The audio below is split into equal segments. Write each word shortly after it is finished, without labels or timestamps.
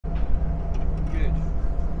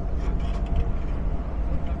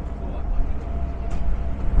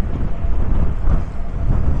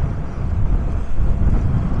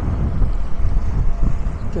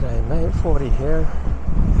here.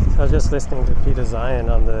 So I was just listening to Peter Zeihan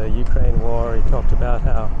on the Ukraine war. He talked about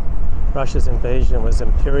how Russia's invasion was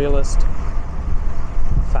imperialist,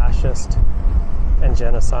 fascist, and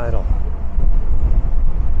genocidal.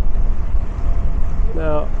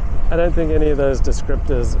 Now, I don't think any of those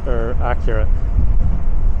descriptors are accurate.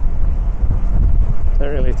 I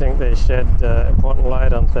don't really think they shed important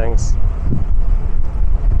light on things.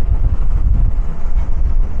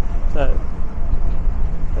 So,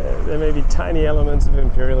 there may be tiny elements of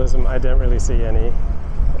imperialism. I don't really see any.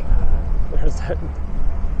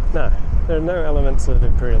 There are no elements of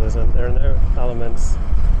imperialism. There are no elements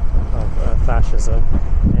of fascism.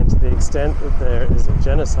 And to the extent that there is a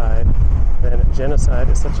genocide, then genocide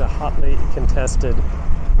is such a hotly contested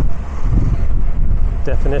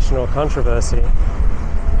definitional controversy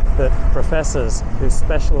that professors who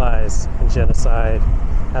specialize in genocide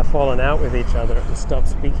have fallen out with each other and stopped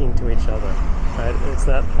speaking to each other. Right? It's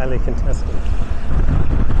that highly contested.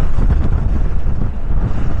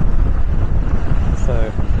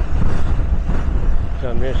 So,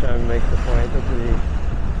 John Mearsheimer makes the point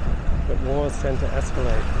that wars tend to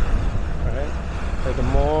escalate. Right? So the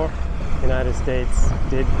more the United States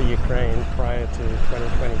did for Ukraine prior to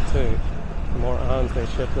 2022, the more arms they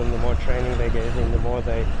shipped them, the more training they gave them, the more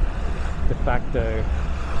they de facto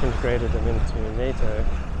integrated them into NATO,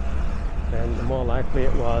 then the more likely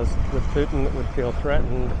it was with Putin that would feel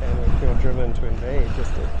threatened and would feel driven to invade.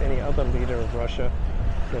 Just as any other leader of Russia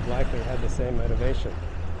would have likely had the same motivation.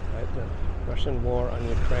 Right? The Russian war on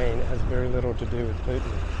Ukraine has very little to do with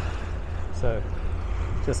Putin. So,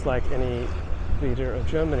 just like any leader of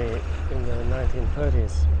Germany in the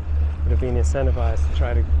 1930s would have been incentivized to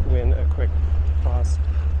try to win a quick, fast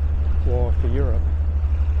war for Europe,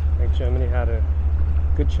 I think Germany had a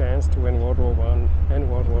good chance to win World War I and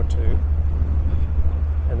World War II.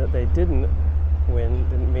 And that they didn't win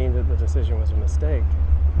didn't mean that the decision was a mistake.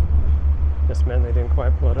 It just meant they didn't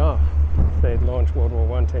quite pull it off. If they'd launched World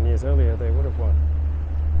War I 10 years earlier, they would have won.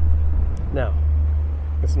 Now,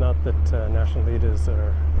 it's not that national leaders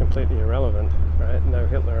are completely irrelevant, right? No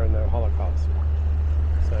Hitler and no Holocaust.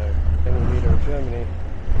 So any leader of Germany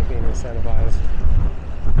would have been incentivized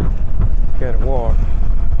to go to war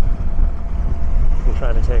and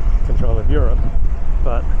try to take control of Europe,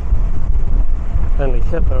 but only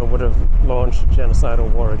Hitler would have launched a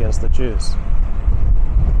genocidal war against the Jews.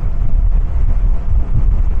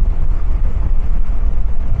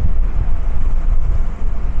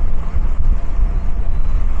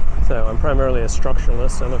 So I'm primarily a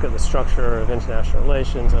structuralist. I look at the structure of international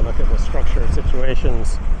relations. I look at the structure of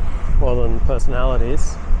situations more than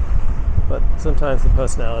personalities. But sometimes the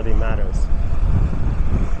personality matters.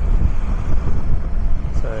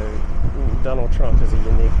 So Donald Trump is a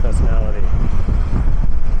unique personality.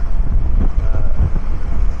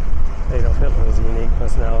 Adolf Hitler is a unique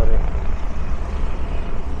personality.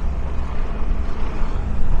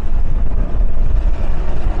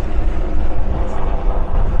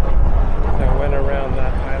 So I went around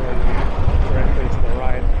that island directly to the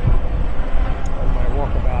right on my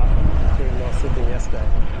walkabout to North Sydney yesterday.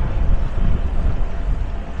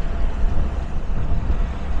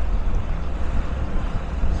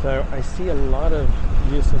 So I see a lot of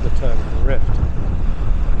use of the term grift.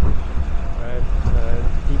 Right?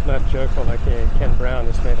 Deep left joker like Ken Brown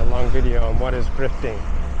just made a long video on what is grifting.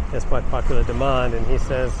 It's by popular demand, and he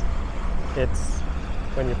says it's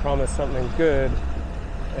when you promise something good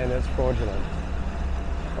and it's fraudulent.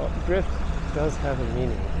 Well, grift does have a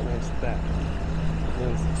meaning. It means theft. It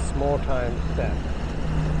means small time theft.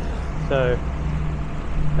 So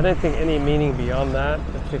I don't think any meaning beyond that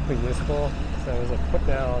is particularly useful. So as a put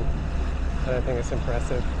down, I don't think it's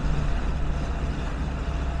impressive.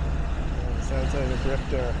 So-and-so is a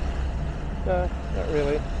grifter. No, not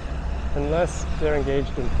really. Unless they're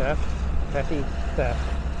engaged in theft, petty theft,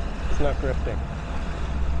 it's not grifting.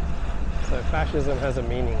 So fascism has a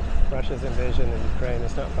meaning. Russia's invasion in Ukraine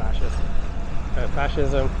is not fascist.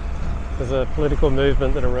 Fascism is a political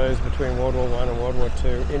movement that arose between World War I and World War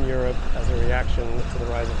II in Europe as a reaction to the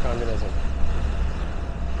rise of communism.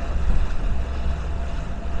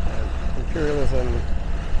 Imperialism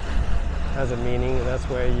has a meaning, and that's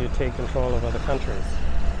where you take control of other countries.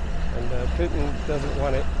 And Putin doesn't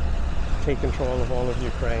want to take control of all of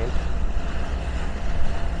Ukraine.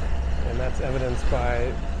 And that's evidenced by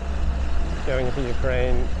going into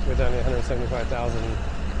Ukraine with only 175,000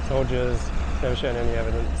 soldiers, never shown any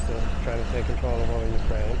evidence of trying to take control of all of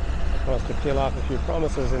Ukraine. He wants to peel off a few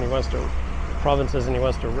provinces, and he wants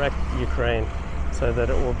to wreck Ukraine so that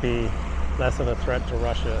it will be less of a threat to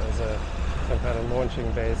Russia as some kind of launching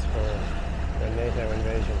base for a NATO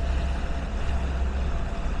invasion.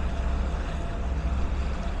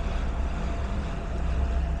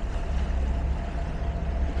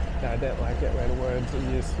 I don't like it when words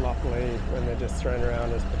are used sloppily, when they're just thrown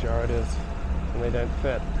around as pejoratives and they don't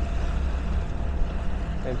fit.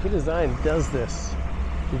 And Peter Zeihan does this.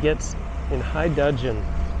 He gets in high dudgeon.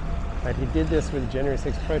 Right? He did this with January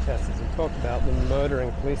 6 protesters. He talked about the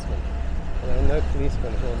murdering policemen. And there are no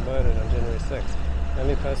policemen who were murdered on January 6. The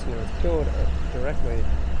only person who was killed directly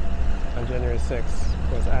on January 6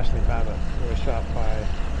 was Ashley Babbitt, who was shot by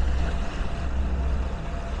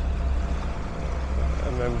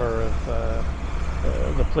a member of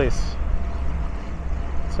the police.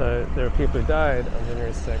 So there are people who died on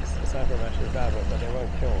January 6th, aside from Ashley Babbitt, but they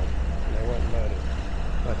weren't killed and they weren't murdered.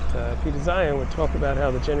 But Peter Zeihan would talk about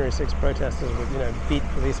how the January 6 protesters would, beat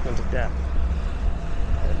policemen to death.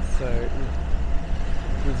 And so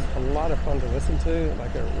he's a lot of fun to listen to,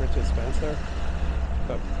 like a Richard Spencer.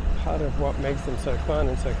 But part of what makes them so fun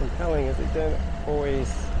and so compelling is they don't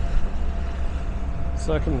always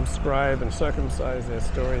circumscribe and circumcise their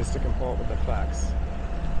stories to comport with the facts.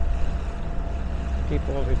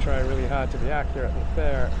 People who try really hard to be accurate and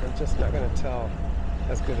fair are just not going to tell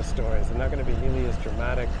as good as stories. They're not going to be nearly as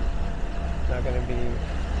dramatic, not going to be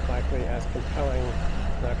likely as compelling,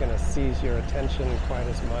 not going to seize your attention quite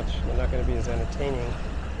as much, they're not going to be as entertaining,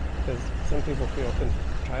 because some people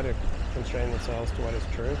try to constrain themselves to what is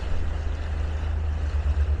true.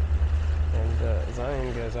 And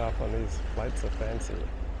Zeihan goes off on these flights of fancy,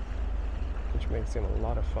 which makes him a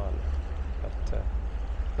lot of fun, but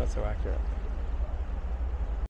not so accurate.